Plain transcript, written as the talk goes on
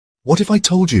What if I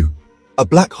told you a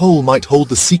black hole might hold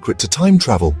the secret to time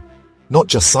travel? Not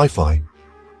just sci-fi,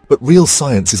 but real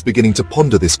science is beginning to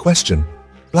ponder this question.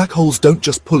 Black holes don't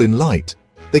just pull in light,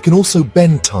 they can also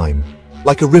bend time,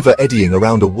 like a river eddying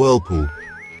around a whirlpool.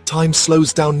 Time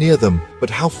slows down near them, but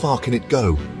how far can it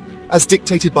go? As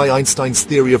dictated by Einstein's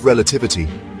theory of relativity,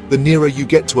 the nearer you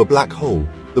get to a black hole,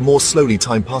 the more slowly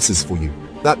time passes for you.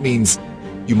 That means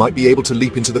you might be able to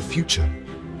leap into the future.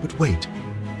 But wait,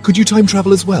 could you time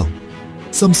travel as well?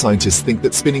 Some scientists think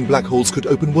that spinning black holes could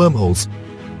open wormholes,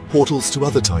 portals to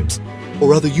other times,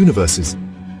 or other universes.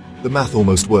 The math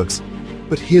almost works,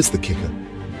 but here's the kicker.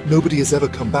 Nobody has ever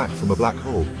come back from a black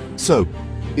hole. So,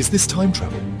 is this time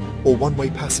travel, or one-way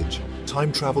passage?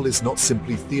 Time travel is not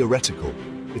simply theoretical.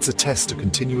 It's a test to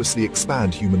continuously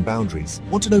expand human boundaries.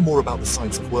 Want to know more about the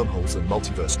science of wormholes and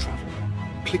multiverse travel?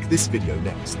 Click this video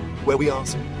next, where we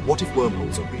ask, what if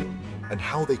wormholes are real, and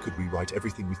how they could rewrite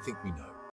everything we think we know?